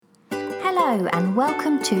Hello and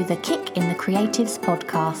welcome to the Kick in the Creatives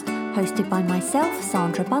podcast, hosted by myself,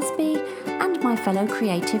 Sandra Busby, and my fellow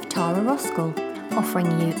creative Tara Roskell, offering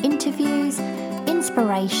you interviews,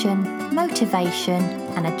 inspiration, motivation,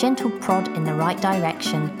 and a gentle prod in the right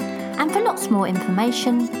direction. And for lots more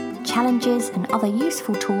information, challenges, and other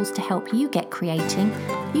useful tools to help you get creating,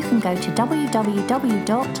 you can go to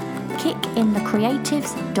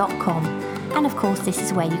www.kickinthecreatives.com. And of course, this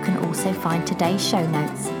is where you can also find today's show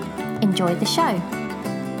notes. Enjoy the show.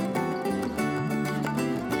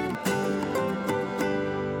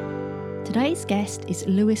 Today's guest is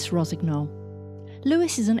Lewis Rossignol.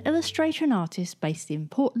 Lewis is an illustrator and artist based in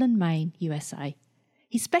Portland, Maine, USA.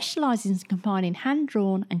 He specialises in combining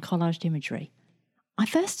hand-drawn and collaged imagery. I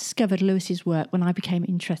first discovered Lewis's work when I became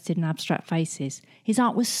interested in abstract faces. His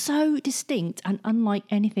art was so distinct and unlike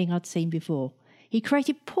anything I'd seen before. He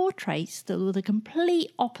created portraits that were the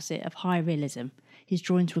complete opposite of high realism. His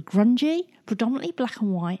drawings were grungy, predominantly black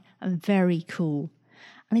and white, and very cool.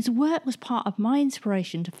 And his work was part of my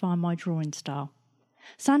inspiration to find my drawing style.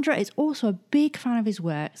 Sandra is also a big fan of his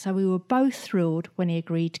work, so we were both thrilled when he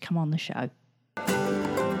agreed to come on the show. Well,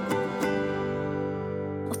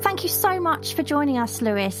 thank you so much for joining us,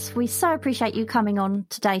 Lewis. We so appreciate you coming on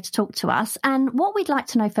today to talk to us. And what we'd like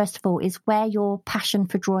to know, first of all, is where your passion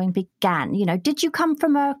for drawing began. You know, did you come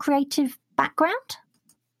from a creative background?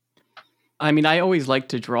 I mean, I always liked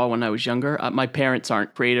to draw when I was younger. My parents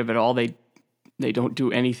aren't creative at all. They don't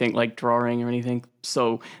do anything like drawing or anything.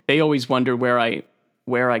 So they always wonder where I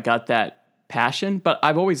got that passion. But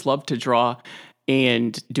I've always loved to draw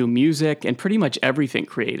and do music and pretty much everything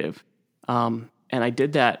creative. And I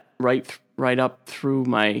did that right up through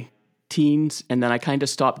my teens, and then I kind of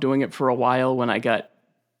stopped doing it for a while when I got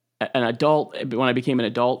when I became an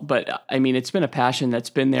adult. But I mean, it's been a passion that's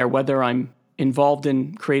been there, whether I'm involved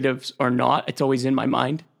in creatives or not. It's always in my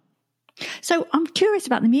mind. So I'm curious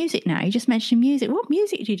about the music now. You just mentioned music. What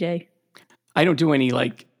music do you do? I don't do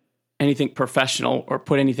anything professional or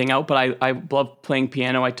put anything out, but I love playing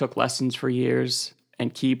piano. I took lessons for years,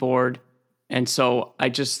 and keyboard. And so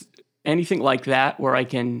anything like that where I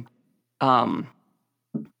can, where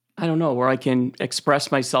I can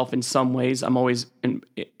express myself in some ways. I'm always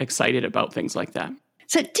excited about things like that.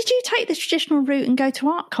 So did you take the traditional route and go to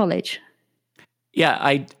art college? Yeah,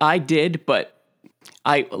 I did, but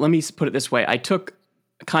let me put it this way. I took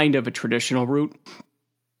kind of a traditional route.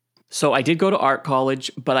 So I did go to art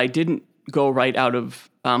college, but I didn't go right out of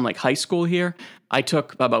high school here. I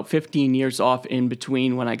took about 15 years off in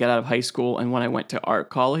between when I got out of high school and when I went to art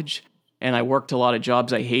college. And I worked a lot of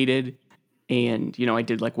jobs I hated. And, I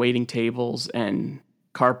did like waiting tables and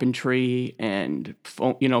carpentry and,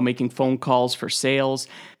 making phone calls for sales.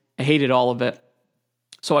 I hated all of it.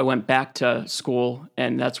 So I went back to school,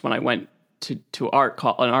 and that's when I went to an art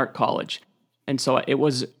college. And so it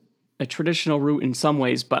was a traditional route in some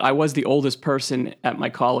ways, but I was the oldest person at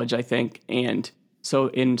my college, I think. And so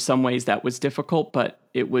in some ways that was difficult, but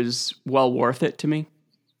it was well worth it to me.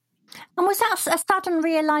 And was that a sudden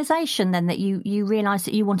realisation then that you realised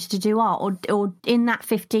that you wanted to do art, or in that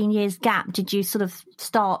 15 years gap, did you sort of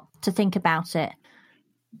start to think about it?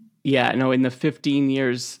 Yeah, no, in the 15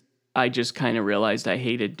 years, I just kind of realized I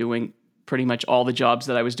hated doing pretty much all the jobs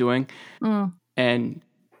that I was doing. And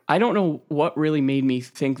I don't know what really made me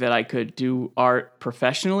think that I could do art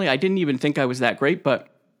professionally. I didn't even think I was that great,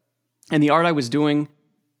 and the art I was doing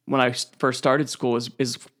when I first started school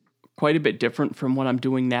is quite a bit different from what I'm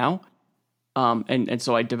doing now. And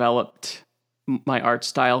so I developed my art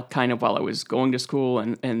style kind of while I was going to school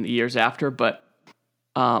and the years after. But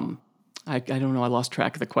I don't know. I lost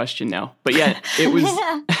track of the question now. But yeah, it was,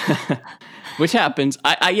 which happens.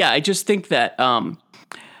 I just think that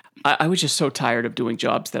I was just so tired of doing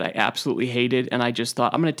jobs that I absolutely hated. And I just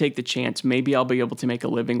thought, I'm going to take the chance. Maybe I'll be able to make a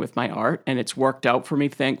living with my art. And it's worked out for me,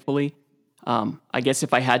 thankfully. I guess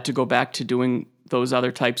if I had to go back to doing those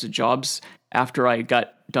other types of jobs after I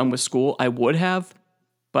got done with school, I would have.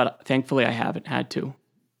 But thankfully, I haven't had to.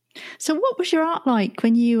 So what was your art like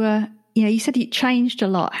when you you said it changed a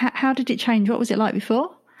lot. How did it change? What was it like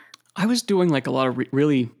before? I was doing like a lot of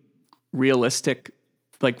really realistic,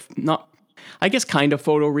 kind of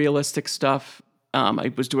photorealistic stuff.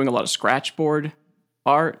 I was doing a lot of scratchboard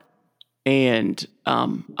art, and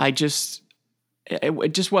it just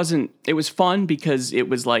wasn't, it was fun because it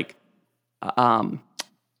was like,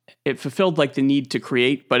 it fulfilled like the need to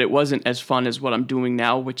create, but it wasn't as fun as what I'm doing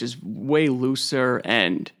now, which is way looser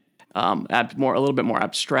and a little bit more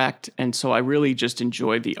abstract. And so I really just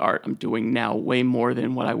enjoy the art I'm doing now way more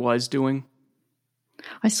than what I was doing.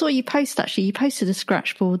 I saw you post, actually. You posted a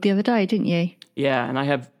scratch board the other day, didn't you? Yeah, and I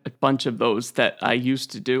have a bunch of those that I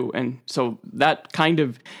used to do. And so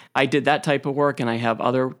I did that type of work, and I have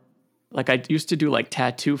other, like I used to do like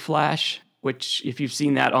tattoo flash, which if you've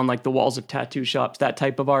seen that on like the walls of tattoo shops, that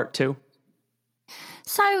type of art too.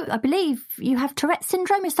 So I believe you have Tourette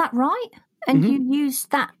syndrome, is that right? And you use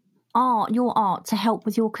your art to help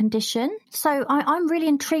with your condition. So I'm really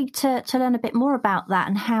intrigued to learn a bit more about that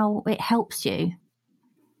and how it helps you.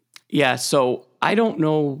 Yeah, so I don't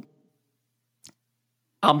know.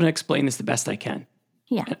 I'm going to explain this the best I can.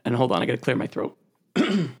 Yeah. And hold on, I got to clear my throat.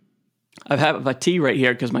 I have a tea right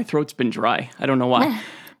here because my throat's been dry. I don't know why.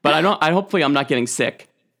 But hopefully I'm not getting sick.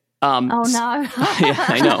 Oh, no. Yeah,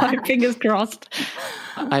 I know. Fingers crossed.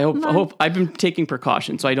 I hope I've been taking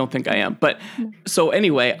precautions, so I don't think I am. But so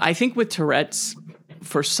anyway, I think with Tourette's,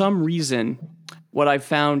 for some reason, what I've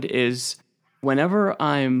found is whenever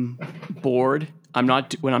I'm bored,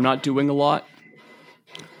 when I'm not doing a lot,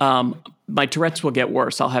 my Tourette's will get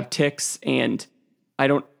worse. I'll have tics, and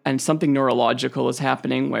something neurological is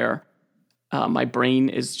happening where my brain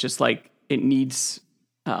is just like it needs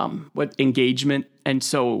engagement, and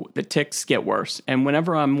so the tics get worse. And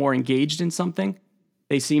whenever I'm more engaged in something,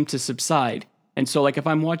 they seem to subside. And so, like if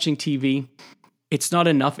I'm watching TV, it's not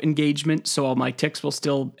enough engagement, so all my tics will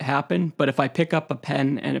still happen. But if I pick up a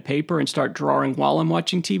pen and a paper and start drawing while I'm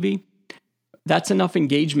watching TV, that's enough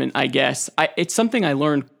engagement, I guess. It's something I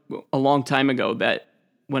learned a long time ago that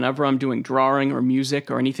whenever I'm doing drawing or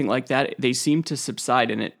music or anything like that, they seem to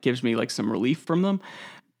subside, and it gives me like some relief from them.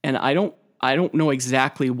 And I don't know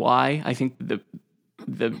exactly why. I think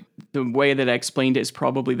the way that I explained it is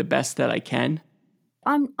probably the best that I can.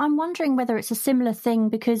 I'm wondering whether it's a similar thing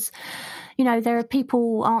because, there are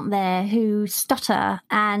people, aren't there, who stutter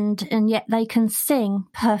and yet they can sing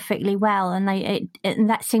perfectly well, and and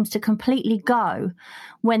that seems to completely go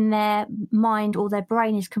when their mind or their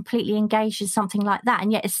brain is completely engaged in something like that,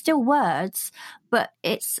 and yet it's still words, but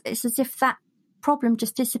it's as if that problem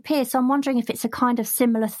just disappears. So I'm wondering if it's a kind of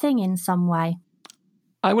similar thing in some way.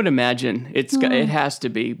 I would imagine it has to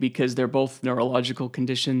be because they're both neurological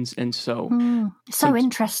conditions, and so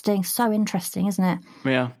interesting, isn't it?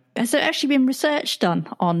 Yeah. Has there actually been research done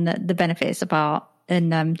on the benefits of art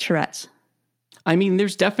in Tourette's? I mean,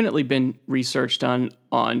 there's definitely been research done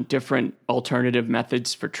on different alternative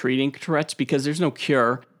methods for treating Tourette's because there's no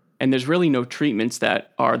cure and there's really no treatments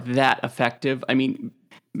that are that effective. I mean,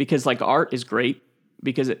 because like art is great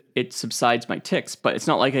because it subsides my tics, but it's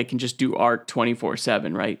not like I can just do art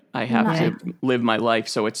 24/7, right? I have to live my life.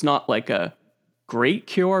 So it's not like a great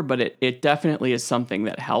cure, but it definitely is something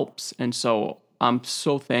that helps. And so I'm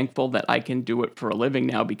so thankful that I can do it for a living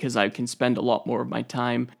now because I can spend a lot more of my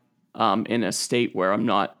time in a state where I'm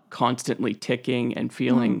not constantly ticking and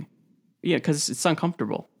feeling, because it's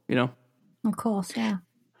uncomfortable, Of course, yeah.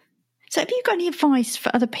 So have you got any advice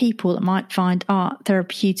for other people that might find art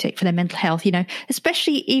therapeutic for their mental health,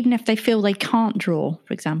 especially even if they feel they can't draw,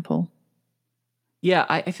 for example? Yeah,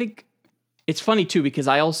 I think it's funny too, because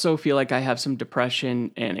I also feel like I have some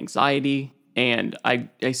depression and anxiety, and I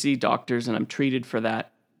see doctors and I'm treated for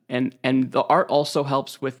that. And the art also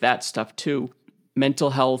helps with that stuff too. Mental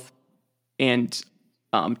health and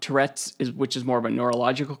Tourette's, which is more of a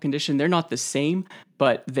neurological condition, they're not the same,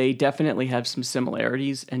 but they definitely have some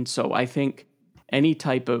similarities. And so I think any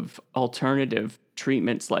type of alternative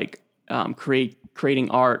treatments like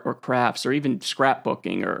creating art or crafts or even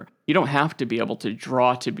scrapbooking, or you don't have to be able to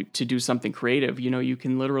draw to do something creative. You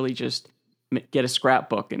can literally just get a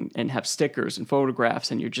scrapbook and have stickers and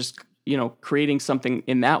photographs, and you're just, creating something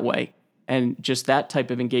in that way. And just that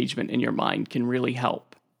type of engagement in your mind can really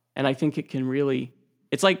help. And I think it can really,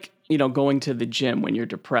 it's like, going to the gym when you're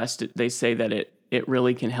depressed. They say that it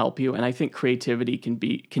really can help you. And I think creativity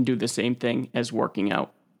can do the same thing as working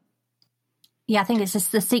out. Yeah, I think it's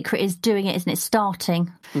just the secret is doing it, isn't it?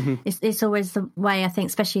 Starting. Mm-hmm. It's always the way, I think,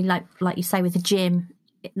 especially like you say with the gym,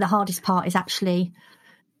 the hardest part is actually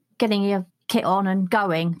getting your kit on and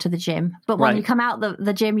going to the gym. But when you come out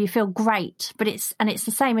the gym, you feel great. But it's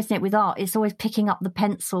the same, isn't it, with art? It's always picking up the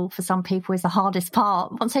pencil for some people is the hardest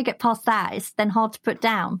part. Once they get past that, it's then hard to put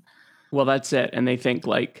down. Well, that's it. And they think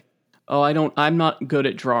like, oh, I'm not good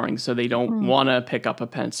at drawing, so they don't want to pick up a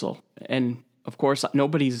pencil. And of course,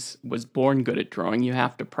 was born good at drawing. You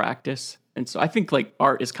have to practice. And so I think like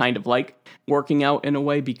art is kind of like working out in a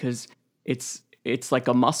way because it's like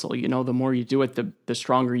a muscle, the more you do it, the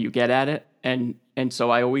stronger you get at it. And so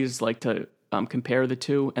I always like to compare the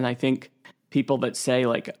two. And I think people that say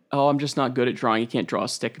like, oh, I'm just not good at drawing, you can't draw a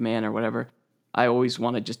stick man or whatever, I always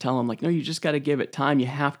want to just tell them like, no, you just got to give it time. You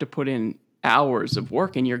have to put in hours of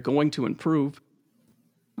work and you're going to improve.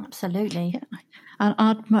 Absolutely. Yeah. And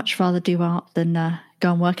I'd much rather do art than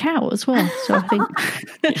go and work out as well. So I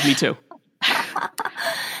think... Me too.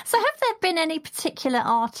 So have there been any particular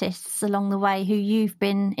artists along the way who you've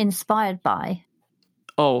been inspired by?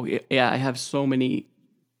 Oh, yeah. I have so many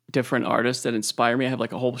different artists that inspire me. I have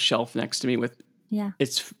like a whole shelf next to me with,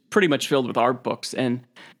 it's pretty much filled with art books. And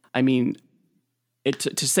I mean,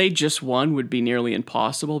 to say just one would be nearly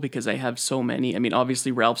impossible because I have so many. I mean,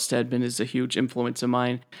 obviously Ralph Steadman is a huge influence of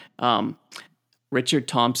mine. Richard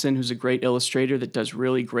Thompson, who's a great illustrator that does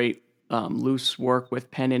really great loose work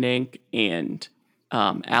with pen and ink, and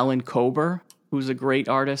Alan Kober, who's a great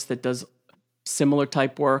artist that does similar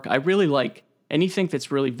type work. I really like anything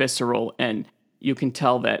that's really visceral, and you can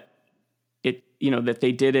tell that that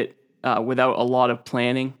they did it without a lot of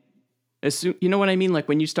planning. You know what I mean? Like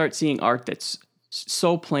when you start seeing art that's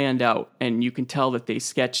so planned out, and you can tell that they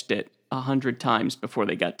sketched it 100 times before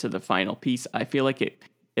they got to the final piece, I feel like it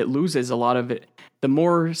loses a lot of it. The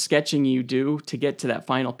more sketching you do to get to that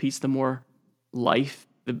final piece, the more life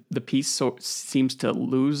the piece seems to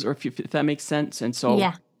lose, or if that makes sense. And so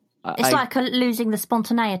it's like losing the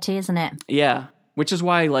spontaneity, isn't it? Yeah, which is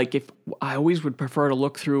why if I always would prefer to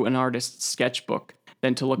look through an artist's sketchbook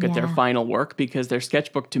than to look at their final work, because their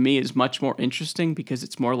sketchbook to me is much more interesting, because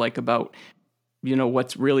it's more like about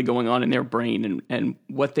what's really going on in their brain and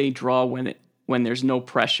what they draw when there's no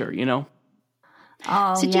pressure,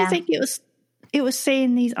 Oh, so do you think it was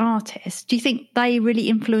seeing these artists, do you think they really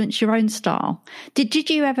influence your own style? Did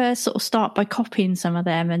you ever sort of start by copying some of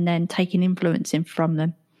them and then taking influence in from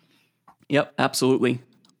them? Yep, absolutely.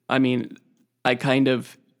 I mean, I'm trying to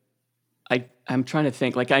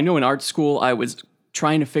think. Like, I know in art school I was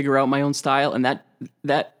trying to figure out my own style, and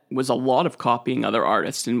that was a lot of copying other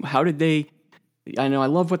artists. And how did they? I know I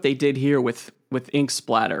love what they did here with ink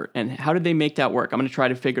splatter, and how did they make that work? I'm going to try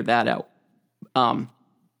to figure that out. And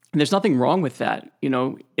there's nothing wrong with that,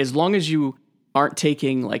 as long as you aren't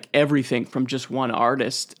taking like everything from just one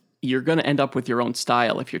artist. You're going to end up with your own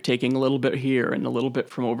style if you're taking a little bit here and a little bit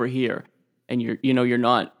from over here, and you're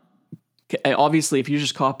not. Obviously, if you're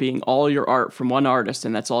just copying all your art from one artist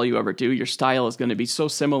and that's all you ever do, your style is going to be so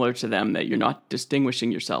similar to them that you're not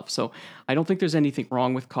distinguishing yourself. So I don't think there's anything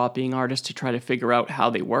wrong with copying artists to try to figure out how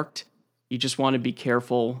they worked. You just want to be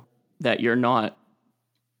careful that you're not.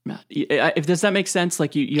 Does that make sense?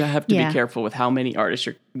 Like you have to be careful with how many artists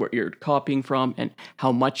you're copying from and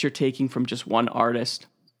how much you're taking from just one artist.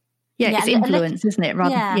 Yeah, it's influence, isn't it?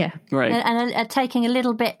 Rather, right. And taking a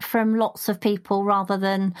little bit from lots of people rather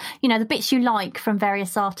than, the bits you like from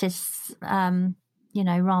various artists,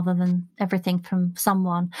 rather than everything from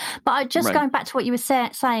someone. But going back to what you were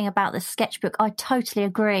saying about the sketchbook, I totally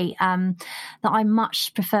agree that I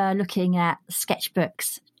much prefer looking at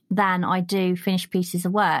sketchbooks than I do finished pieces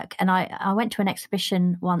of work. And I went to an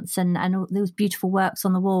exhibition once and there was beautiful works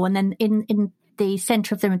on the wall. And then in the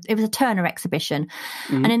centre of the room, it was a Turner exhibition.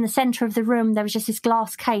 Mm-hmm. And in the centre of the room, there was just this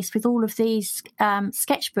glass case with all of these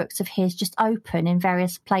sketchbooks of his just open in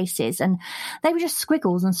various places. And they were just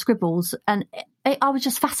squiggles and scribbles. And I was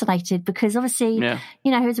just fascinated because obviously, he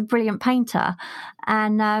was a brilliant painter.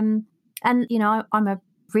 And I'm a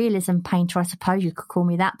realism painter, I suppose you could call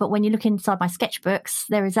me that. But when you look inside my sketchbooks,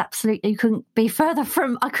 there is absolutely, I couldn't be further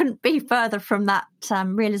from that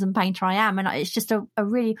realism painter I am. And it's just a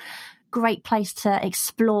really great place to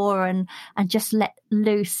explore and just let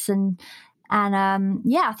loose. And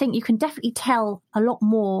I think you can definitely tell a lot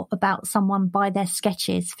more about someone by their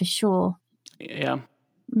sketches for sure. Yeah.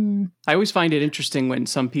 I always find it interesting when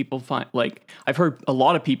some people I've heard a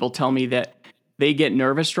lot of people tell me that they get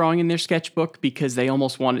nervous drawing in their sketchbook because they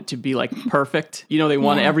almost want it to be like perfect. They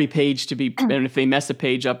want every page to be, and if they mess a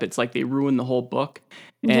page up, it's like they ruin the whole book.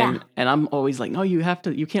 And I'm always like, no, you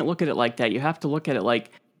can't look at it like that. You have to look at it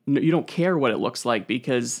like you don't care what it looks like,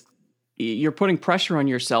 because you're putting pressure on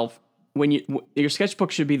yourself when your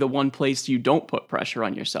sketchbook should be the one place you don't put pressure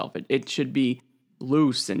on yourself. It should be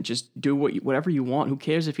loose and just do whatever you want. Who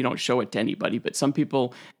cares if you don't show it to anybody? But some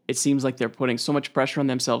people, it seems like they're putting so much pressure on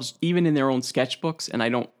themselves, even in their own sketchbooks. And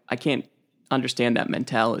I can't understand that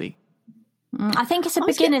mentality. I think it's a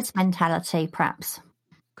beginner's mentality, perhaps.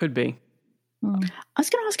 Could be. I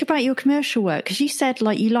was going to ask about your commercial work, because you said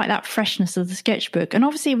you like that freshness of the sketchbook, and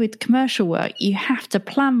obviously with commercial work you have to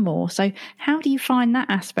plan more. So how do you find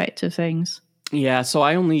that aspect of things? Yeah, so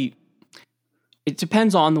it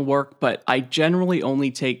depends on the work, but I generally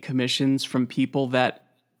only take commissions from people that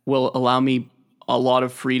will allow me a lot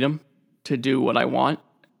of freedom to do what I want.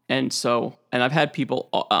 And I've had people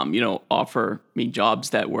offer me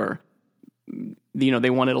jobs that were, they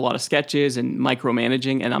wanted a lot of sketches and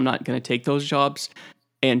micromanaging, and I'm not going to take those jobs.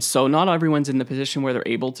 And so not everyone's in the position where they're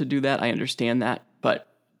able to do that. I understand that. But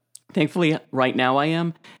thankfully, right now I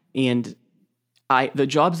am. And the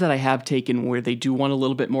jobs that I have taken where they do want a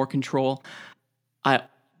little bit more control,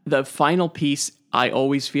 the final piece I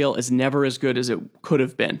always feel is never as good as it could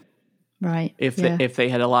have been. Right. If they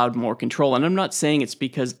had allowed more control. And I'm not saying it's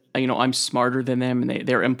because, I'm smarter than them and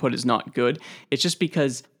their input is not good. It's just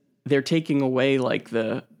because they're taking away like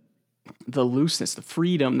the looseness, the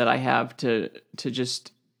freedom that I have to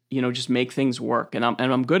just, just make things work. And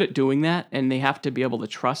I'm good at doing that, and they have to be able to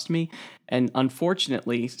trust me. And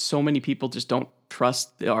unfortunately, so many people just don't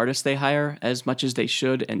trust the artists they hire as much as they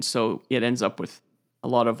should. And so it ends up with a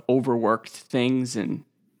lot of overworked things, and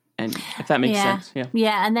if that makes sense.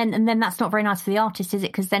 Yeah. And then that's not very nice for the artist, is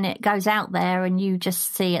it? Because then it goes out there and you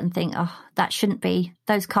just see it and think, oh, that shouldn't be,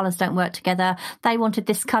 those colours don't work together. They wanted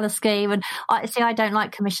this colour scheme. And I don't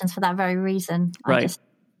like commissions for that very reason. Right.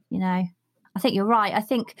 I think you're right. I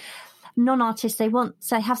think non-artists, they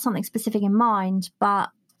have something specific in mind, but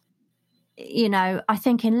I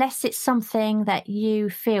think unless it's something that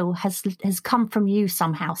you feel has come from you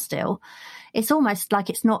somehow still, it's almost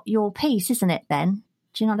like it's not your piece, isn't it then?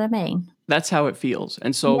 Do you know what I mean? That's how it feels.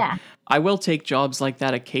 And so I will take jobs like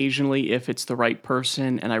that occasionally if it's the right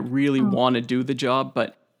person and I really want to do the job,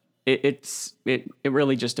 but it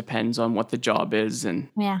really just depends on what the job is. And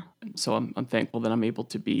so I'm thankful that I'm able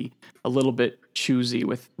to be a little bit choosy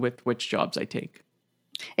with which jobs I take.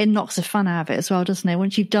 It knocks the fun out of it as well, doesn't it?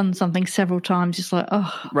 Once you've done something several times, it's like,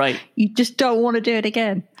 oh, right. You just don't want to do it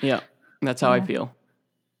again. Yeah, that's how I feel.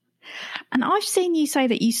 And I've seen you say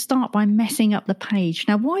that you start by messing up the page.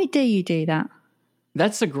 Now, why do you do that?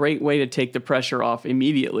 That's a great way to take the pressure off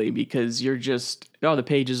immediately, because you're just, the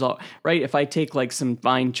page is all right. If I take like some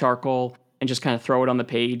fine charcoal and just kind of throw it on the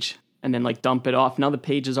page and then like dump it off, now the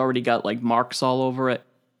page has already got like marks all over it.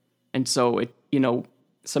 And so it,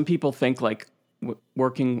 some people think like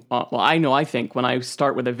working on, I think when I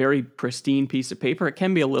start with a very pristine piece of paper, it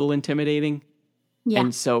can be a little intimidating. Yeah.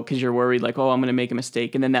 And so, because you're worried like, oh, I'm going to make a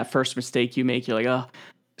mistake. And then that first mistake you make, you're like, oh.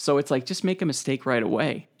 So it's like, just make a mistake right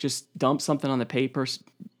away. Just dump something on the paper,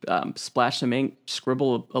 splash some ink,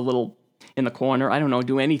 scribble a little in the corner. I don't know,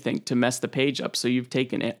 do anything to mess the page up. So you've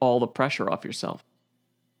taken all the pressure off yourself.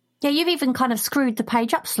 Yeah, you've even kind of screwed the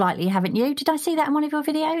page up slightly, haven't you? Did I see that in one of your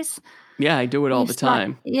videos? Yeah, I do it all the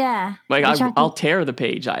time. Like I'll tear the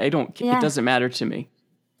page. I don't. Yeah. It doesn't matter to me.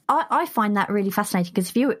 I find that really fascinating,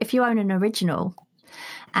 because if you own an original,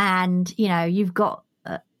 and you've got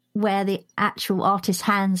where the actual artist's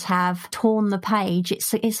hands have torn the page,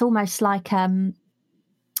 it's almost like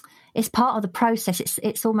it's part of the process.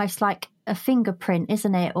 It's almost like a fingerprint,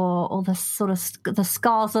 isn't it, or the sort of the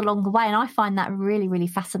scars along the way. And I find that really, really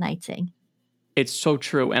fascinating. It's so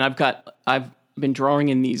true. And I've been drawing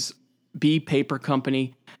in these B Paper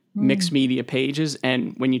Company mixed media pages,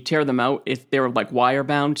 and when you tear them out, they're like wire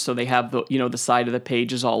bound, so they have the side of the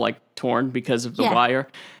page is all like torn because of the wire.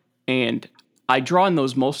 And I draw in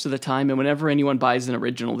those most of the time, and whenever anyone buys an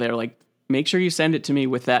original, they're like, make sure you send it to me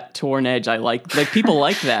with that torn edge. I like people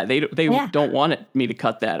like that. They don't want me to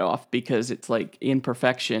cut that off, because it's like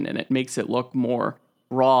imperfection and it makes it look more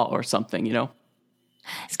raw or something,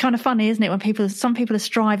 It's kind of funny, isn't it, when some people are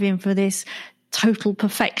striving for this total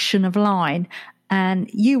perfection of line, and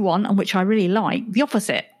you want, and which I really like, the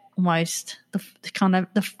opposite almost,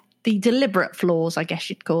 the deliberate flaws, I guess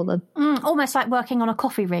you'd call them. Almost like working on a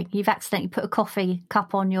coffee rig. You've accidentally put a coffee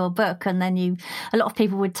cup on your book, and then a lot of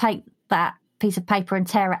people would take that piece of paper and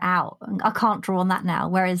tear it out. I can't draw on that now.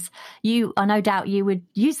 Whereas I no doubt you would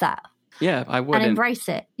use that. Yeah, I would. And embrace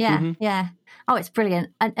it. Yeah, yeah. Oh, it's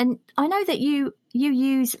brilliant. And I know that you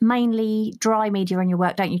use mainly dry media in your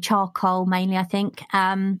work, don't you? Charcoal mainly, I think,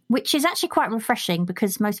 which is actually quite refreshing,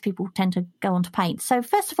 because most people tend to go on to paint. So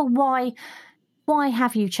first of all, why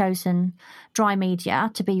have you chosen dry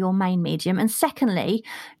media to be your main medium? And secondly,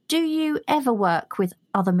 do you ever work with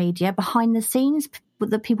other media behind the scenes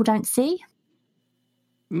that people don't see?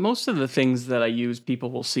 Most of the things that I use,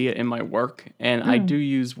 people will see it in my work. And I do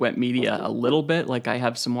use wet media a little bit. Like I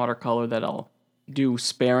have some watercolor that I'll do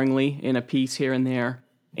sparingly in a piece here and there.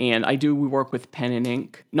 And we work with pen and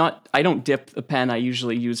ink. I don't dip the pen. I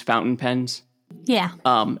usually use fountain pens. Yeah.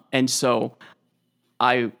 And so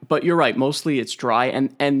but you're right, mostly it's dry,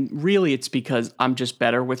 and really it's because I'm just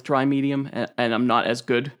better with dry medium, and I'm not as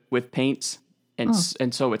good with paints, and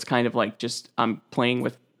so it's kind of like just I'm playing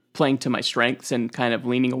to my strengths and kind of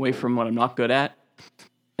leaning away from what I'm not good at.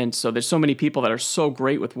 And so there's so many people that are so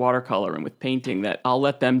great with watercolor and with painting that I'll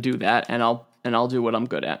let them do that, and I'll do what I'm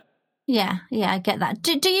good at. Yeah, I get that.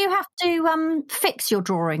 Do you have to fix your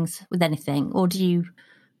drawings with anything, or do you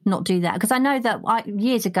not do that? Because I know that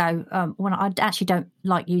years ago, when I actually don't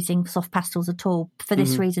like using soft pastels at all for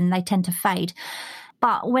this reason, they tend to fade.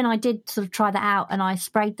 But when I did sort of try that out and I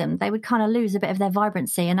sprayed them, they would kind of lose a bit of their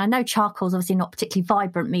vibrancy. And I know charcoal's obviously not particularly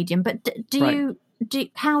vibrant medium, but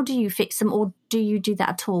how do you fix them, or do you do that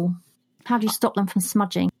at all? How do you stop them from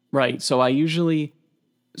smudging? Right. So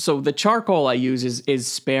the charcoal I use is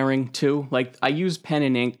sparing too. Like I use pen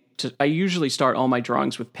and ink. I usually start all my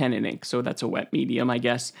drawings with pen and ink. So that's a wet medium, I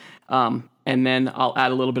guess. And then I'll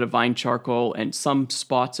add a little bit of vine charcoal and some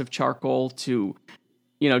spots of charcoal to,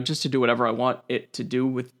 just to do whatever I want it to do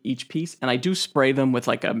with each piece. And I do spray them with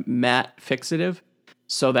like a matte fixative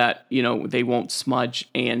so that, they won't smudge.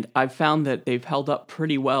 And I've found that they've held up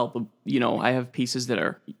pretty well. I have pieces that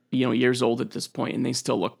are, years old at this point and they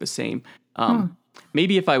still look the same.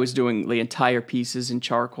 Maybe if I was doing the entire pieces in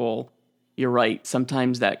charcoal, you're right.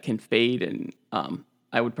 Sometimes that can fade and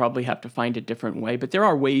I would probably have to find a different way. But there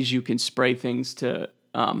are ways you can spray things to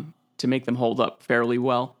make them hold up fairly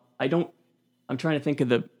well. I'm trying to think of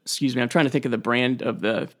the brand of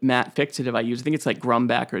the matte fixative I use. I think it's like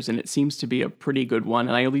Grumbacher's, and it seems to be a pretty good one.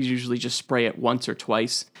 And I always usually just spray it once or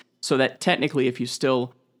twice, so that technically, if you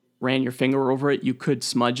still ran your finger over it, you could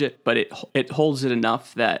smudge it, but it holds it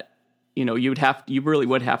enough that you really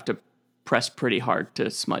would have to press pretty hard to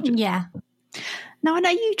smudge it. Yeah. Now, I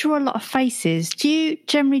know you draw a lot of faces. Do you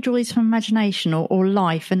generally draw these from imagination or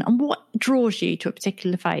life? And what draws you to a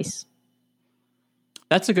particular face?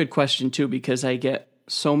 That's a good question, too, because I get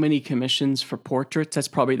so many commissions for portraits. That's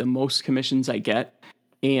probably the most commissions I get.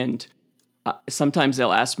 And sometimes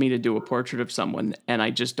they'll ask me to do a portrait of someone, and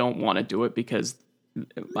I just don't want to do it because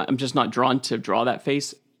I'm just not drawn to draw that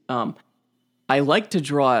face. I like to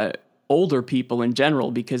draw older people in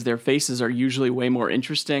general because their faces are usually way more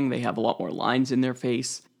interesting. They have a lot more lines in their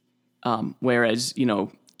face. Whereas,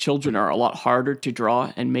 children are a lot harder to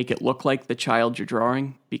draw and make it look like the child you're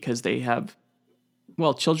drawing because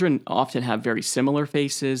children often have very similar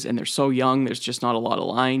faces and they're so young, there's just not a lot of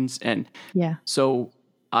lines. And so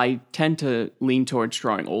I tend to lean towards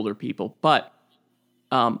drawing older people, but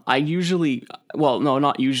not usually.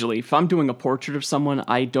 If I'm doing a portrait of someone,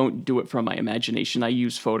 I don't do it from my imagination. I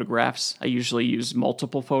use photographs. I usually use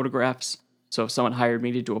multiple photographs. So if someone hired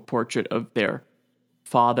me to do a portrait of their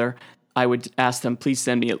father, I would ask them, please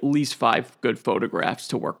send me at least 5 good photographs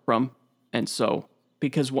to work from. And so,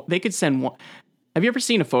 because they could send one. Have you ever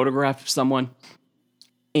seen a photograph of someone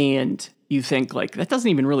and you think like, that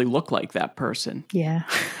doesn't even really look like that person? Yeah.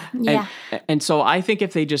 Yeah. And so I think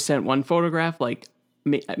if they just sent one photograph, like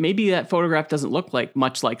maybe that photograph doesn't look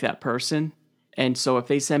much like that person. And so if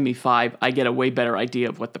they send me 5, I get a way better idea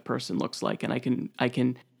of what the person looks like. And I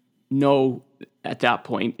can know at that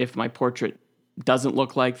point if my portrait doesn't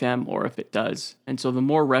look like them or if it does. And so the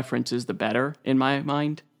more references, the better in my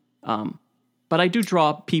mind. But I do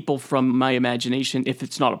draw people from my imagination. If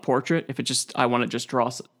it's not a portrait, I want to just draw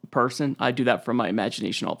a person, I do that from my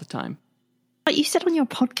imagination all the time. But you said on your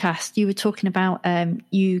podcast, you were talking about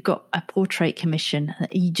you got a portrait commission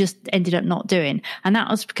that you just ended up not doing. And that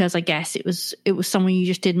was because I guess it was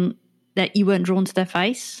someone that you weren't drawn to their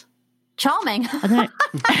face. Charming. I don't know.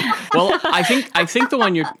 Well, I think the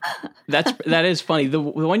one that is funny. The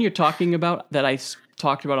one you're talking about that I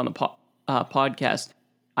talked about on the podcast,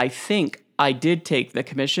 I think I did take the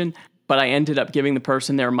commission, but I ended up giving the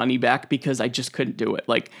person their money back because I just couldn't do it.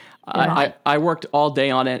 Like I worked all day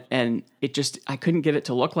on it and I couldn't get it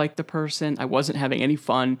to look like the person. I wasn't having any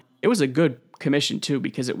fun. It was a good commission too,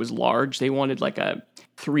 because it was large. They wanted like a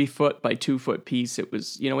 3-foot by 2-foot piece. It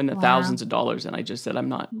was, in the thousands of dollars. And I just said,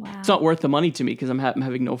 it's not worth the money to me because I'm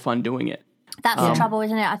having no fun doing it. That's the trouble,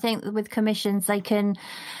 isn't it? I think with commissions, they can,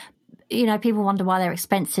 people wonder why they're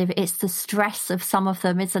expensive. It's the stress of some of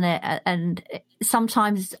them, isn't it? And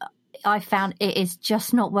sometimes I found it is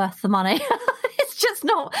just not worth the money. It's just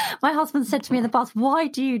not. My husband said to me in the past, why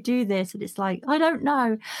do you do this? And it's like, I don't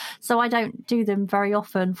know. So I don't do them very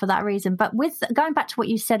often for that reason. But with going back to what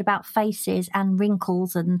you said about faces and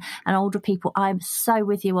wrinkles and older people, I'm so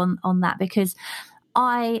with you on that, because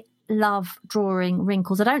I love drawing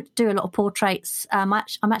wrinkles. I don't do a lot of portraits. I'm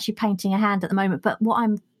actually painting a hand at the moment, but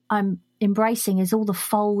what I'm embracing is all the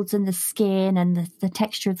folds in the skin and the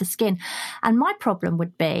texture of the skin. And my problem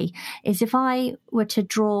would be is if I were to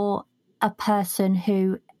draw a person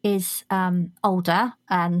who is older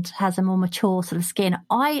and has a more mature sort of skin,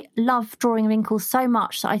 I love drawing wrinkles so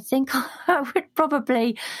much that I think I would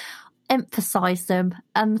probably emphasize them,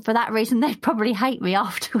 and for that reason they'd probably hate me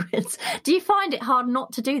afterwards. Do you find it hard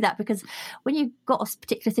not to do that? Because when you've got a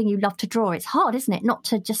particular thing you love to draw, it's hard, isn't it, not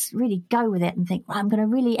to just really go with it and think, well, I'm going to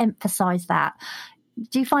really emphasize that.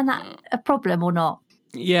 Do you find that a problem or not?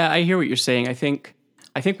 Yeah, I hear what you're saying. I think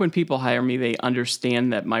when people hire me, they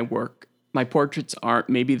understand that my portraits aren't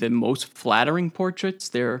maybe the most flattering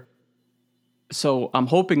portraits. So I'm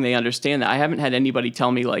hoping they understand that. I haven't had anybody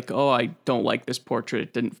tell me like, oh, I don't like this portrait.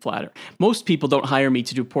 It didn't flatter. Most people don't hire me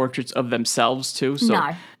to do portraits of themselves too. So,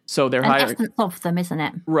 No. So they're hiring essence of them, isn't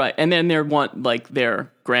it? Right. And then they want like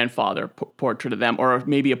their grandfather portrait of them, or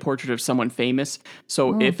maybe a portrait of someone famous.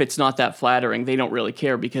 So if it's not that flattering, they don't really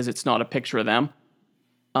care because it's not a picture of them.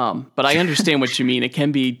 But I understand what you mean. It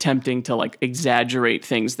can be tempting to like exaggerate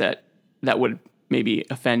things that would maybe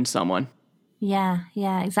offend someone. Yeah,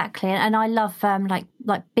 exactly. And I love like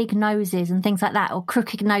big noses and things like that, or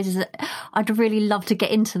crooked noses. I'd really love to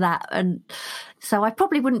get into that. And so I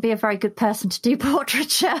probably wouldn't be a very good person to do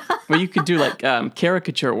portraiture. Well, you could do like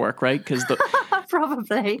caricature work, right? Because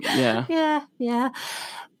probably. Yeah. At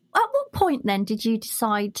what point then did you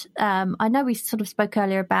decide? I know we sort of spoke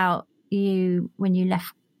earlier about you when you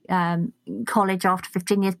left college after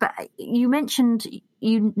 15 years, but you mentioned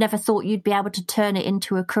you never thought you'd be able to turn it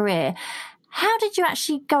into a career. How did you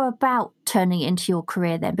actually go about turning it into your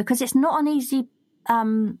career then? Because it's not an easy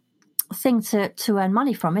thing to earn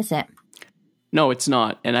money from, is it? No, it's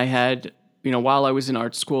not. And I had, while I was in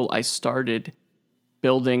art school, I started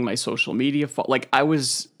building my social media. Like I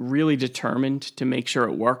was really determined to make sure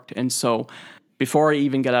it worked. And so before I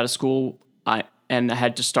even got out of school, I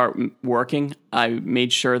had to start working, I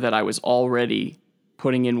made sure that I was already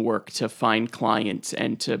putting in work to find clients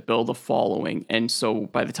and to build a following. And so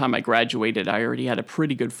by the time I graduated, I already had a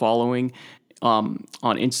pretty good following on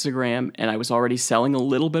Instagram, and I was already selling a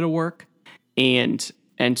little bit of work. And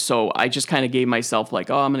so I just kind of gave myself like,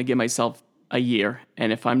 I'm going to give myself a year.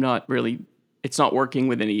 And if it's not working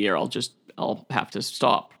within a year, I'll have to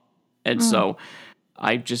stop. And so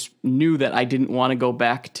I just knew that I didn't want to go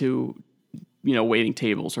back to, waiting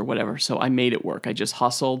tables or whatever. So I made it work. I just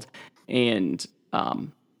hustled, and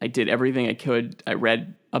I did everything I could. I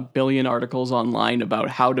read a billion articles online about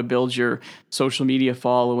how to build your social media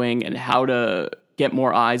following and how to get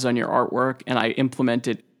more eyes on your artwork. And I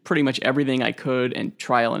implemented pretty much everything I could, and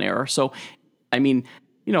trial and error. So, I mean,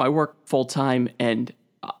 I work full time, and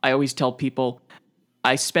I always tell people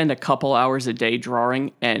I spend a couple hours a day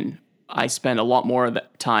drawing, and I spend a lot more of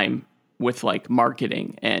that time with like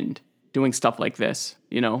marketing and doing stuff like this,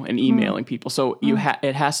 and emailing people. So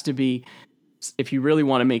it has to be, if you really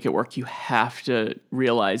want to make it work, you have to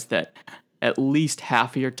realize that at least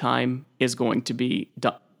half of your time is going to be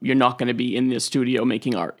done. You're not going to be in the studio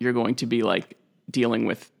making art. You're going to be like dealing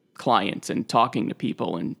with clients and talking to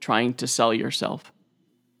people and trying to sell yourself.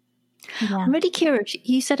 Yeah. I'm really curious.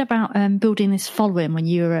 You said about building this following when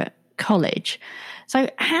you were at college. So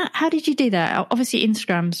how did you do that? Obviously,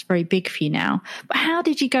 Instagram's very big for you now, but how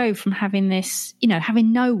did you go from having this,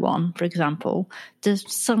 having no one, for example, to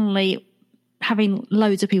suddenly having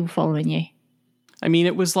loads of people following you? I mean,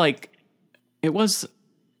 it was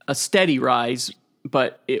a steady rise,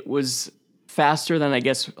 but it was faster than I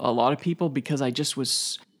guess a lot of people, because I just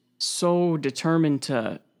was so determined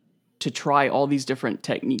to try all these different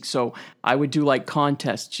techniques. So I would do like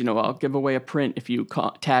contests, I'll give away a print if you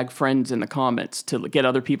tag friends in the comments to get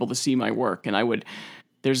other people to see my work. And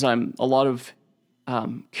there's a lot of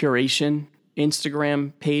curation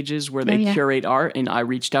Instagram pages where they curate art, and I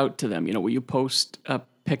reached out to them, will you post a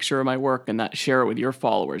picture of my work and share it with your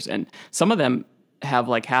followers? And some of them have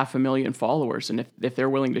like 500,000 followers. And if they're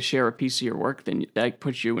willing to share a piece of your work, then that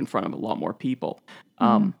puts you in front of a lot more people.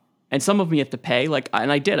 And some of them you have to pay,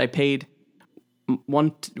 and I did. I paid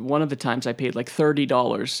one of the times I paid like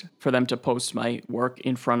 $30 for them to post my work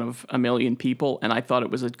in front of 1 million people, and I thought it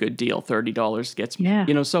was a good deal. $30 gets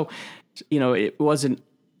me, so it wasn't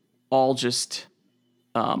all just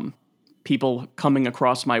people coming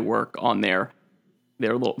across my work on their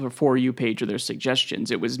For You page or their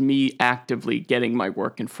suggestions. It was me actively getting my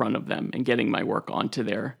work in front of them and getting my work onto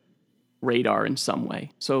their radar in some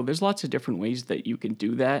way. So there's lots of different ways that you can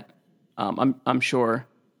do that. I'm sure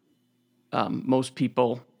most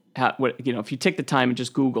people if you take the time and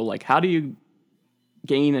just Google, like, how do you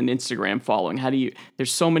gain an Instagram following?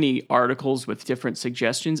 There's so many articles with different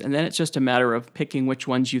suggestions, and then it's just a matter of picking which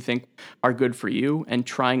ones you think are good for you and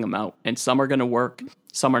trying them out. And some are going to work,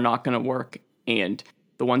 some are not going to work. And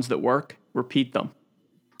the ones that work, repeat them.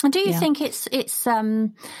 And do you think it's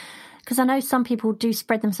because I know some people do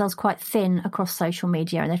spread themselves quite thin across social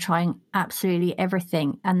media, and they're trying absolutely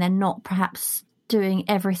everything, and they're not perhaps doing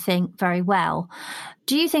everything very well.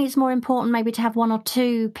 Do you think it's more important maybe to have one or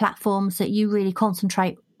two platforms that you really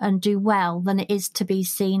concentrate and do well than it is to be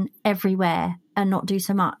seen everywhere and not do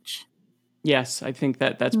so much? Yes, I think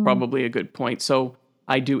that's probably a good point. So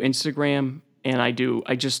I do Instagram and I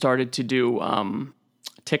just started to do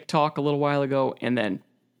TikTok a little while ago, and then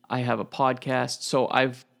I have a podcast. So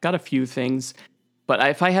I've got a few things, but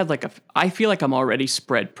if I had I feel like I'm already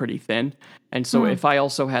spread pretty thin. And so if I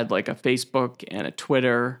also had like a Facebook and a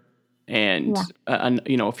Twitter and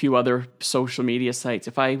a few other social media sites,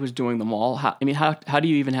 if I was doing them all, how do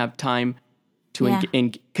you even have time to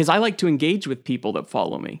because I like to engage with people that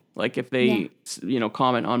follow me. Like if they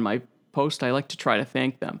comment on my post, I like to try to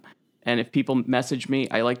thank them. And if people message me,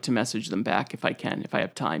 I like to message them back if I can, if I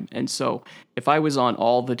have time. And so if I was on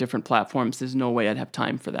all the different platforms, there's no way I'd have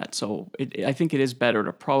time for that. So I think it is better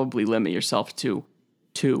to probably limit yourself to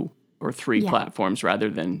 2 or 3 platforms rather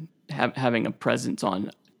than having a presence on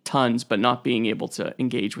tons, but not being able to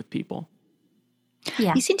engage with people.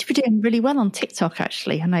 Yeah. You seem to be doing really well on TikTok,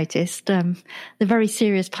 actually, I noticed. The very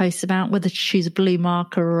serious posts about whether to choose a blue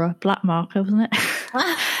marker or a black marker, wasn't it?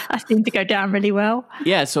 I seem to go down really well.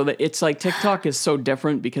 Yeah, so it's like TikTok is so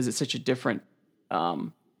different because it's such a different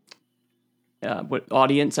audience,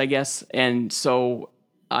 I guess. And so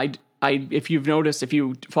if you've noticed, if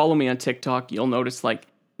you follow me on TikTok, you'll notice like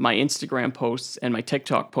my Instagram posts and my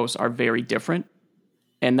TikTok posts are very different.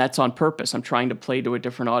 And that's on purpose. I'm trying to play to a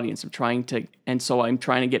different audience. And so I'm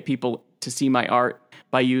trying to get people to see my art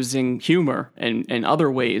by using humor and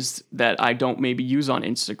other ways that I don't maybe use on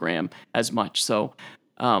Instagram as much. So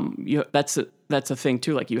that's a thing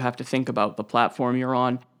too. Like you have to think about the platform you're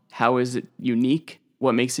on. How is it unique?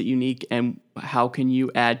 What makes it unique? And how can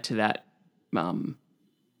you add to that?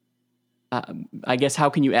 I guess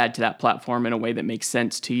how can you add to that platform in a way that makes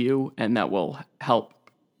sense to you and that will help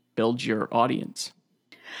build your audience?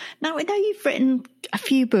 Now, I know you've written a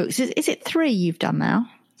few books. Is it 3 you've done now?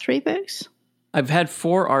 3 books? I've had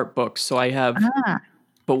 4 art books. So I have,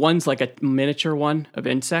 but one's like a miniature one of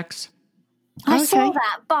insects. I saw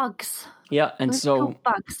that, bugs. Yeah, and so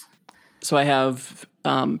bugs. So I have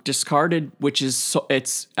Discarded, which is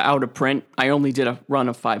it's out of print. I only did a run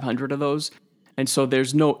of 500 of those, and so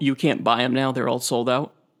you can't buy them now. They're all sold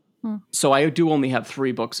out. So I do only have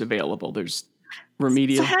 3 books available. There's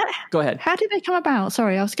Remedial. So go ahead. How did they come about?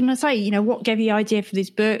 Sorry, I was going to say, what gave you the idea for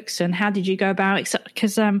these books and how did you go about it?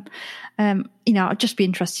 Because, I'd just be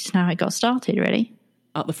interested to know how it got started, really.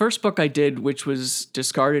 The first book I did, which was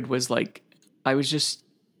Discarded, was like, I was just,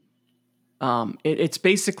 it's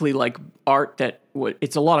basically like art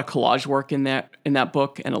it's a lot of collage work in that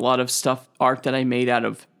book and a lot of art that I made out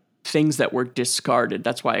of things that were discarded.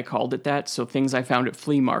 That's why I called it that. So things I found at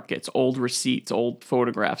flea markets, old receipts, old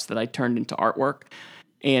photographs that I turned into artwork.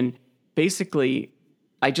 And basically,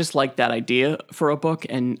 I just liked that idea for a book.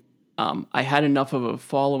 And I had enough of a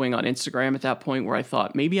following on Instagram at that point where I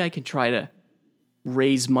thought maybe I could try to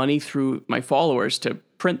raise money through my followers to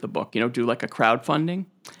print the book, do like a crowdfunding.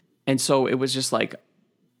 And so it was just like,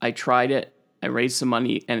 I tried it, I raised some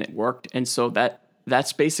money and it worked. And so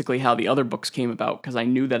that's basically how the other books came about, because I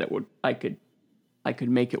knew that I could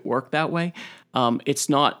make it work that way. It's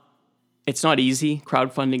not easy.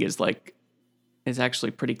 Crowdfunding is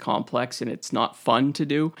actually pretty complex and it's not fun to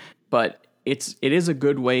do, but it is a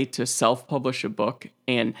good way to self-publish a book.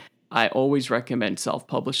 And I always recommend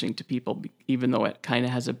self-publishing to people, even though it kind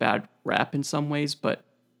of has a bad rap in some ways, but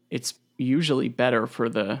it's usually better for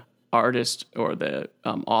the artist or the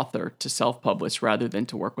author to self-publish rather than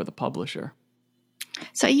to work with a publisher.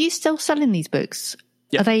 So are you still selling these books?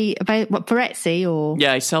 Yeah. Are they available for Etsy or?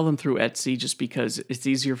 Yeah, I sell them through Etsy just because it's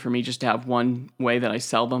easier for me just to have one way that I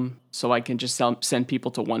sell them, so I can just send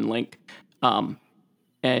people to one link.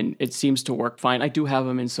 And it seems to work fine. I do have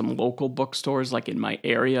them in some local bookstores, like in my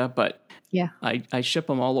area, but I ship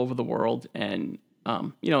them all over the world. And,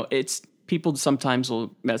 it's people sometimes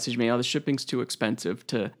will message me, the shipping's too expensive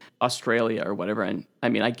to Australia or whatever. And I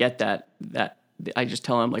mean, I get that I just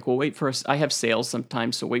tell them like, well, wait for us. I have sales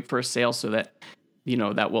sometimes. So wait for a sale so that,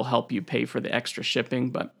 that will help you pay for the extra shipping.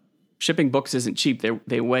 But shipping books isn't cheap.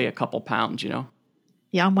 They weigh a couple pounds,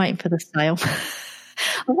 Yeah, I'm waiting for the sale.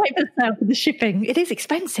 I'm waiting for the sale for the shipping. It is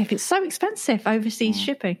expensive. It's so expensive, overseas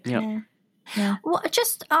shipping. Yeah. Well,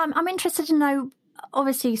 just I'm interested to know,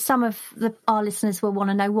 obviously some of our listeners will want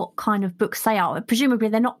to know what kind of books they are. Presumably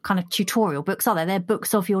they're not kind of tutorial books, are they? They're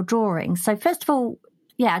books of your drawings. So first of all,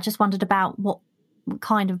 I just wondered about what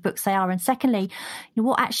kind of books they are. And secondly,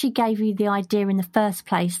 what actually gave you the idea in the first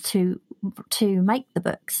place to make the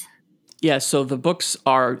books? Yeah, so the books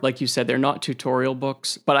are, like you said, they're not tutorial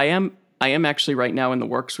books, but I am actually right now in the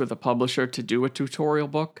works with a publisher to do a tutorial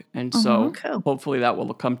book. And so hopefully that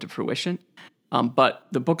will come to fruition. But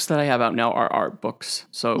the books that I have out now are art books.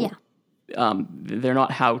 So they're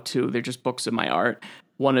not how-to, they're just books of my art.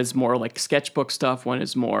 One is more like sketchbook stuff. One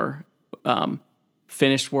is more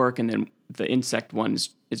finished work. And then the insect one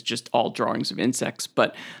is just all drawings of insects.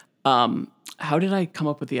 But how did I come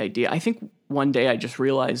up with the idea? I think one day I just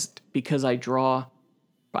realized, because I draw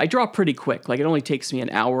pretty quick. Like, it only takes me an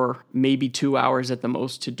hour, maybe 2 hours at the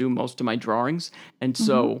most to do most of my drawings. And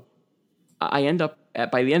so I end up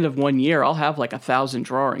by the end of 1 year, I'll have like 1,000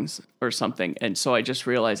 drawings or something. And so I just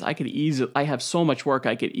realized I have so much work,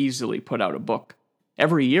 I could easily put out a book.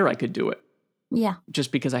 Every year I could do it. Yeah.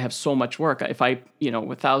 Just because I have so much work. If I,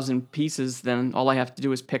 1,000 pieces, then all I have to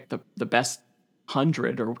do is pick the best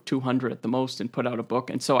 100 or 200 at the most and put out a book.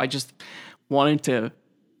 And so I just wanted to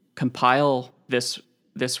compile this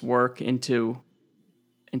work into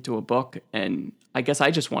a book. And I guess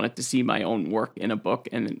I just wanted to see my own work in a book.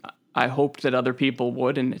 And I hoped that other people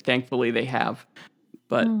would, and thankfully they have.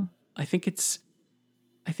 But I think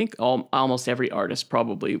almost every artist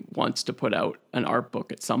probably wants to put out an art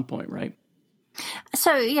book at some point, right?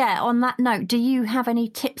 So, yeah, on that note, do you have any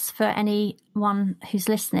tips for anyone who's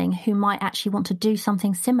listening who might actually want to do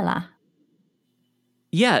something similar?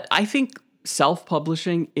 Yeah, I think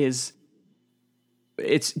self-publishing it's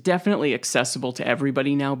definitely accessible to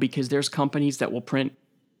everybody now, because there's companies that will print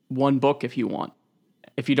one book if you want.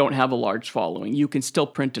 If you don't have a large following, you can still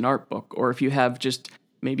print an art book. Or if you have just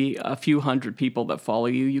maybe a few hundred people that follow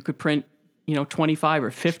you, you could print, 25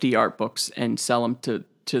 or 50 art books and sell them to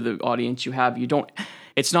the audience you have.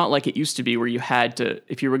 It's not like it used to be where you had to,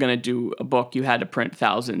 if you were going to do a book, you had to print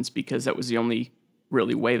thousands because that was the only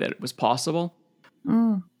really way that it was possible.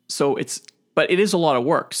 So but it is a lot of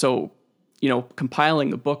work. So,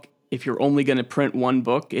 compiling a book, if you're only going to print one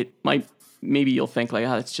book, maybe you'll think like,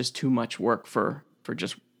 it's just too much work for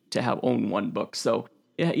just to own one book. So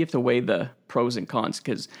yeah, you have to weigh the pros and cons,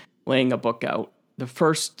 because laying a book out, the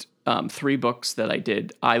first 3 books that I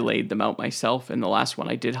did, I laid them out myself. And the last one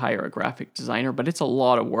I did hire a graphic designer, but it's a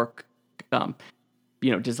lot of work,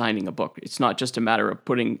 designing a book. It's not just a matter of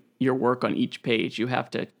putting your work on each page. You have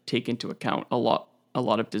to take into account a lot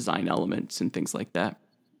of design elements and things like that.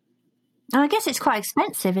 And I guess it's quite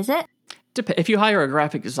expensive, is it? If you hire a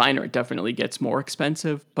graphic designer, it definitely gets more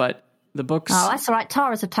expensive, but the books... Oh, that's all right.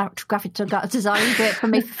 Tara's a graphic designer. You do it for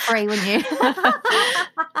me for free, wouldn't you?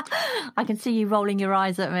 I can see you rolling your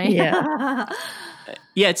eyes at me. Yeah.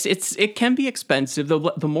 Yeah, it can be expensive.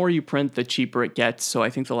 The more you print, the cheaper it gets. So I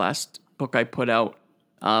think the last book I put out,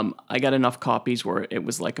 I got enough copies where it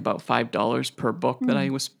was like about $5 per book that I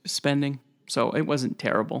was spending. So it wasn't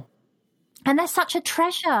terrible. And they're such a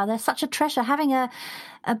treasure. They're such a treasure. Having a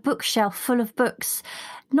bookshelf full of books,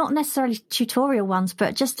 not necessarily tutorial ones,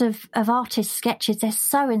 but just of artist sketches. They're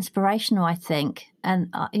so inspirational, I think. And,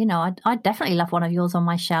 I'd definitely love one of yours on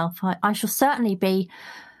my shelf. I shall certainly be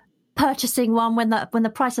purchasing one when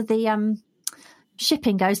the price of the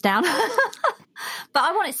shipping goes down. But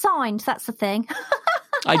I want it signed. That's the thing.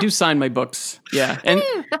 I do sign my books. Yeah. And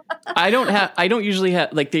I don't usually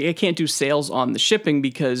have, I can't do sales on the shipping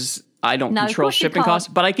because I don't control shipping costs,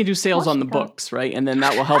 but I can do sales on the books, right? And then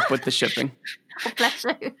that will help with the shipping. Oh, bless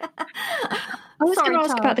you. I was going to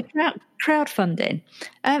ask about the crowdfunding.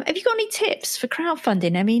 Have you got any tips for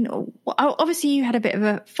crowdfunding? I mean, obviously you had a bit of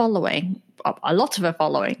a following, a lot of a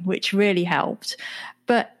following, which really helped.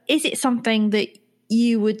 But is it something that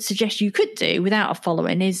you would suggest you could do without a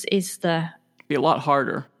following? Be a lot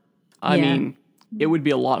harder. I mean, it would be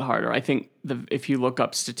a lot harder. I think if you look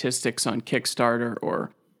up statistics on Kickstarter or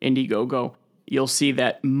Indiegogo, you'll see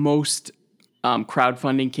that most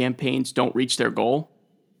crowdfunding campaigns don't reach their goal.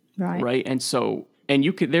 Right. And so, I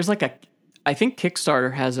think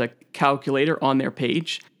Kickstarter has a calculator on their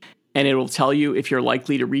page, and it will tell you if you're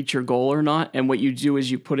likely to reach your goal or not. And what you do is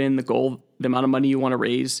you put in the goal, the amount of money you want to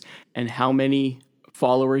raise, and how many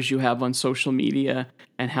followers you have on social media,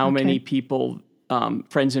 and how many people,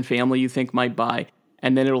 friends and family you think might buy.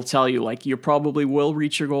 And then it'll tell you, you probably will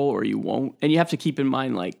reach your goal or you won't. And you have to keep in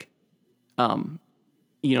mind,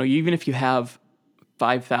 even if you have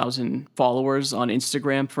 5,000 followers on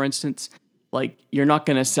Instagram, for instance, you're not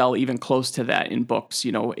going to sell even close to that in books.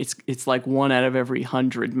 It's like 1 out of every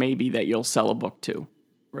 100 maybe that you'll sell a book to,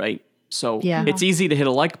 right? So it's easy to hit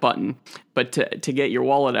a like button, but to get your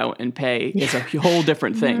wallet out and pay is a whole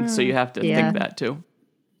different thing. So you have to think that too.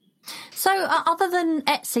 So other than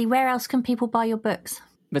Etsy, where else can people buy your books?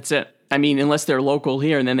 That's it. I mean, unless they're local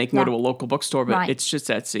here, and then they can go to a local bookstore, but it's just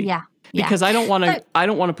Etsy. Yeah. Because I don't want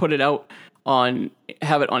to put it out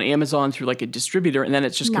have it on Amazon through a distributor, and then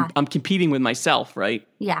it's just I'm competing with myself, right?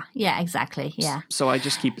 Yeah, exactly. Yeah. So I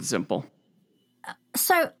just keep it simple.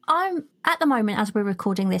 So I'm at the moment, as we're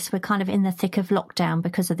recording this, we're kind of in the thick of lockdown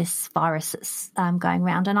because of this virus that's going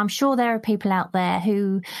around, and I'm sure there are people out there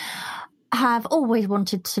who have always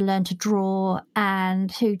wanted to learn to draw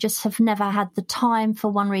and who just have never had the time for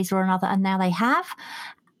one reason or another, and now they have.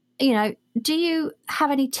 Do you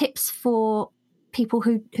have any tips for people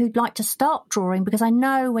who'd like to start drawing? Because I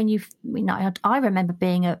know I remember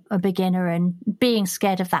being a beginner and being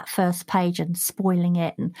scared of that first page and spoiling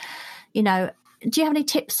it. And, do you have any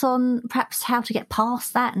tips on perhaps how to get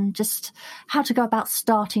past that and just how to go about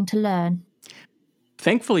starting to learn?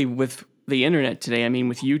 Thankfully, with the internet today,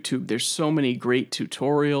 with YouTube, there's so many great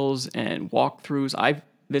tutorials and walkthroughs.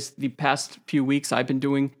 The past few weeks, I've been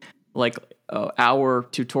doing like hour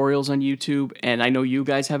tutorials on YouTube, and I know you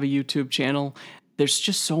guys have a YouTube channel. There's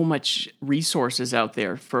just so much resources out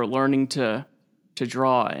there for learning to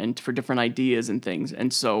draw and for different ideas and things.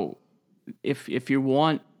 And so if you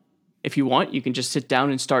want, you can just sit down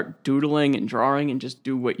and start doodling and drawing and just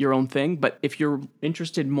do your own thing. But if you're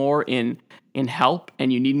interested more in help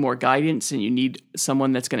and you need more guidance and you need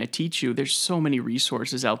someone that's going to teach you, there's so many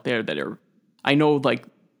resources out there I know, like,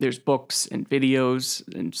 there's books and videos.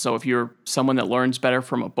 And so if you're someone that learns better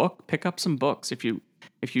from a book, pick up some books. If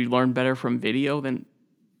you learn better from video, then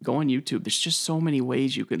go on YouTube. There's just so many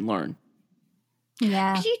ways you can learn.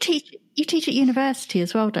 Yeah. You teach at university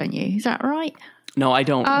as well, don't you? Is that right? No, I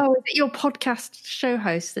don't. Oh, is it your podcast show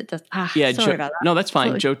host that does? Yeah, sorry about that. No, that's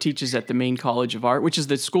fine. Joe teaches at the Maine College of Art, which is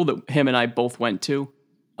the school that him and I both went to.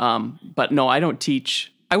 But no, I don't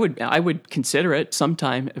teach. I would consider it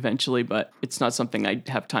sometime eventually, but it's not something I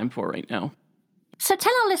have time for right now. So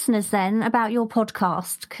tell our listeners then about your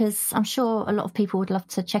podcast, because I'm sure a lot of people would love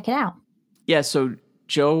to check it out. Yeah, so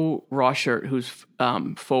Joe Roschert, who's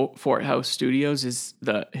Fort House Studios is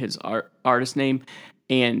his artist name,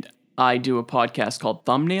 and I do a podcast called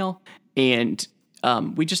Thumbnail, and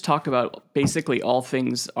we just talk about basically all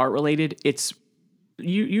things art related. It's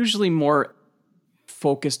usually more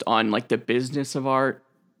focused on like the business of art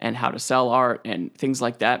and how to sell art and things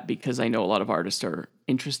like that, because I know a lot of artists are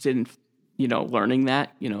interested in, learning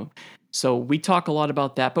that, So we talk a lot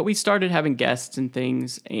about that, but we started having guests and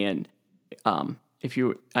things. And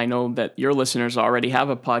I know that your listeners already have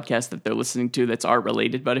a podcast that they're listening to that's art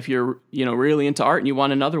related, but if you're, really into art and you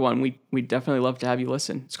want another one, we definitely love to have you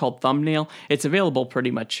listen. It's called Thumbnail. It's available pretty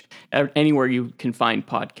much anywhere you can find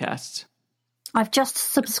podcasts. I've just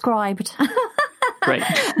subscribed. Great.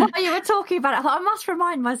 While you were talking about it, I thought, I must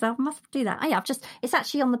remind myself, I must do that. Oh, yeah, it's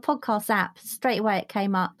actually on the podcast app. Straight away it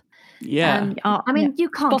came up. Yeah. You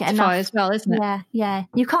can't get enough as well, isn't it? Yeah.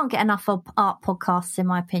 You can't get enough of art podcasts, in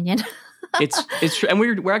my opinion. It's true. And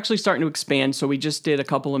we're actually starting to expand. So we just did a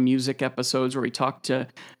couple of music episodes where we talked to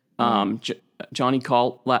Johnny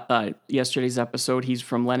Call, yesterday's episode. He's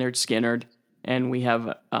from Leonard Skinner. And we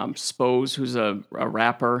have Spose, who's a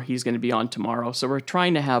rapper. He's going to be on tomorrow. So we're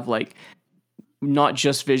trying to have like not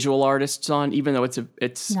just visual artists on, even though it's a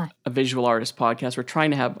visual artist podcast. We're trying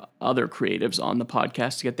to have other creatives on the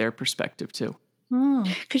podcast to get their perspective too.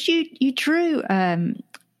 Because you drew a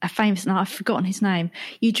famous, I've forgotten his name.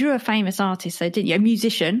 You drew a famous artist, so didn't you? A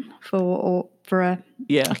musician for a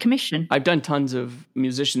commission. I've done tons of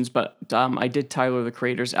musicians, but I did Tyler the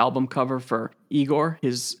Creator's album cover for Igor,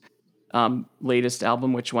 his latest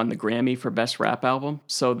album, which won the Grammy for Best Rap Album.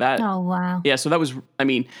 So that, oh wow, yeah. So that was,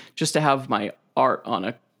 just to have my art on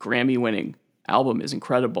a Grammy-winning album is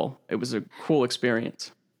incredible. It was a cool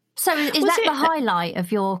experience. So is that the highlight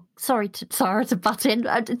of your? Sorry to butt in.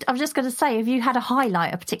 I'm just going to say, have you had a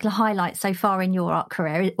particular highlight so far in your art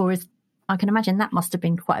career, or I can imagine that must have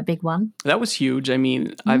been quite a big one. That was huge.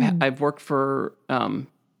 I've worked for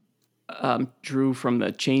Drew from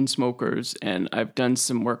the Chainsmokers, and I've done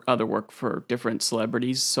some other work for different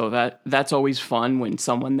celebrities. So that's always fun when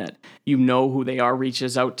someone that who they are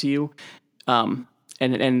reaches out to you,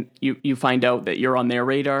 and you find out that you're on their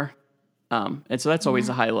radar. And so that's always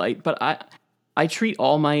a highlight. But I treat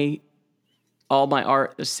all my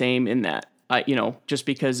art the same in that just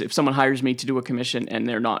because if someone hires me to do a commission and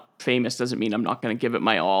they're not famous doesn't mean I'm not going to give it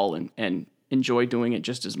my all and enjoy doing it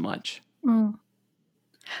just as much.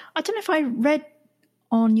 I don't know if I read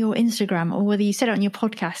on your Instagram or whether you said it on your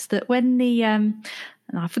podcast that when the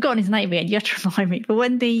I've forgotten his name again, you have to remind me, but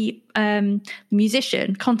when the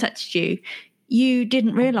musician contacted you, you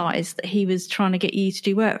didn't realise that he was trying to get you to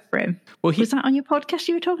do work for him. Well, was that on your podcast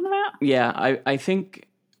you were talking about? Yeah, I think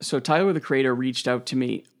so. Tyler the Creator reached out to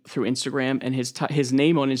me through Instagram, and his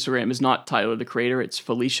name on Instagram is not Tyler the Creator; it's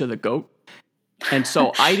Felicia the Goat. And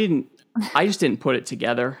so I just didn't put it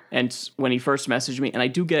together. And when he first messaged me, and I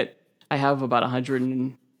have about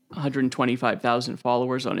 125,000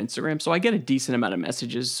 followers on Instagram, so I get a decent amount of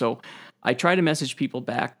messages. So I try to message people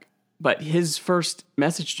back. But his first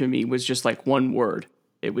message to me was just like one word.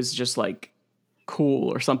 It was just like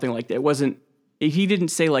cool or something like that. He didn't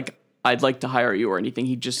say like, I'd like to hire you or anything.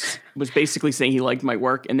 He just was basically saying he liked my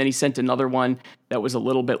work. And then he sent another one that was a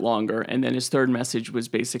little bit longer. And then his third message was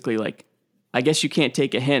basically like, I guess you can't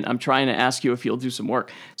take a hint. I'm trying to ask you if you'll do some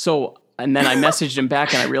work. So, and then I messaged him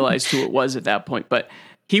back and I realized who it was at that point. But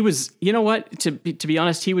he was, you know what, to be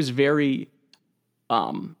honest, he was very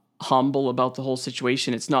humble about the whole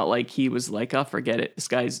situation. It's not like he was like, oh, forget it. This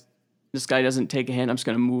guy doesn't take a hint. I'm just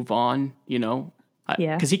going to move on, you know?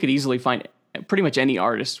 Yeah. Because he could easily find pretty much any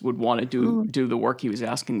artist would want to do the work he was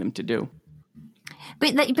asking them to do.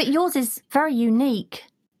 But yours is very unique.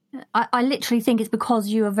 I literally think it's because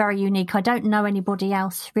you are very unique. I don't know anybody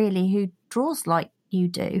else really who draws like you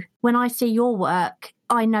do. When I see your work,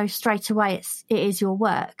 I know straight away it is your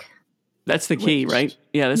work. That's the key, right?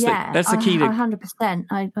 Yeah, that's the key to 100%.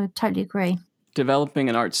 I totally agree. Developing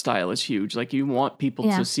an art style is huge. Like you want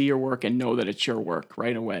people to see your work and know that it's your work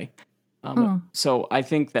right away. So I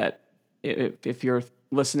think that if you're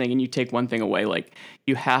listening and you take one thing away, like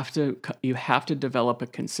you have to develop a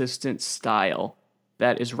consistent style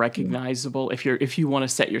that is recognizable if you want to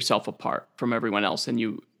set yourself apart from everyone else and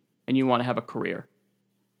you want to have a career.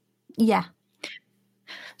 Yeah.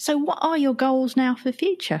 So what are your goals now for the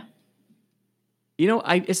future? You know,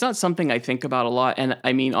 it's not something I think about a lot. And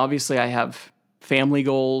I mean, obviously I have family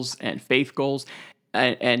goals and faith goals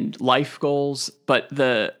and life goals. But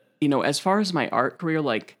as far as my art career,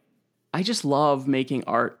 like I just love making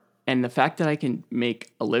art. And the fact that I can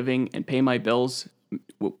make a living and pay my bills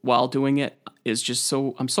while doing it is just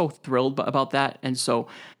I'm so thrilled about that. And so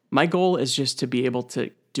my goal is just to be able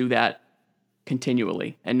to do that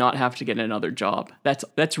continually and not have to get another job.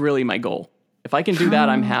 That's really my goal. If I can do that,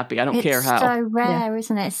 I'm happy. I don't care how. It's so rare,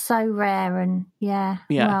 isn't it? It's so rare. And yeah.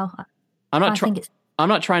 Well, I'm not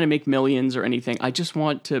trying to make millions or anything. I just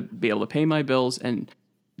want to be able to pay my bills and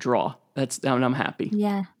draw. And I'm happy.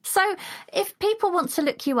 Yeah. So if people want to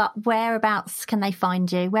look you up, whereabouts can they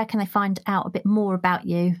find you? Where can they find out a bit more about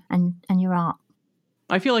you and your art?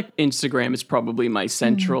 I feel like Instagram is probably my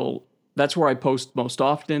central, that's where I post most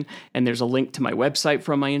often. And there's a link to my website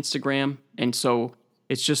from my Instagram. And so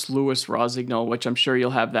it's just Louis Rossignol, which I'm sure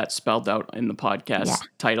you'll have that spelled out in the podcast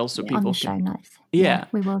title. So people on the show notes. Yeah.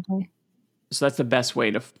 We will do. So that's the best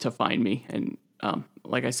way to find me. And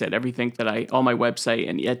like I said, everything all my website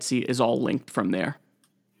and Etsy is all linked from there.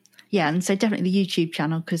 Yeah, and so definitely the YouTube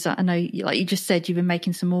channel, because I know, like you just said, you've been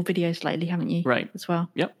making some more videos lately, haven't you? Right. As well.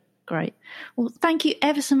 Yep. Great. Well, thank you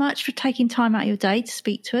ever so much for taking time out of your day to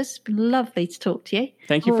speak to us. It's been lovely to talk to you.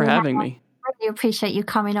 Thank you for having me. I really appreciate you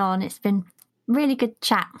coming on. It's been really good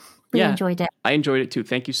chat. Really enjoyed it. I enjoyed it too.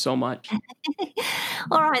 Thank you so much.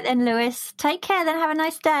 All right then, Louis. Take care then. Have a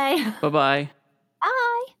nice day. Bye-bye.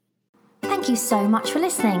 Bye. Thank you so much for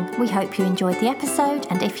listening. We hope you enjoyed the episode,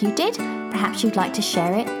 and if you did, perhaps you'd like to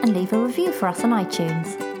share it and leave a review for us on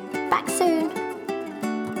iTunes.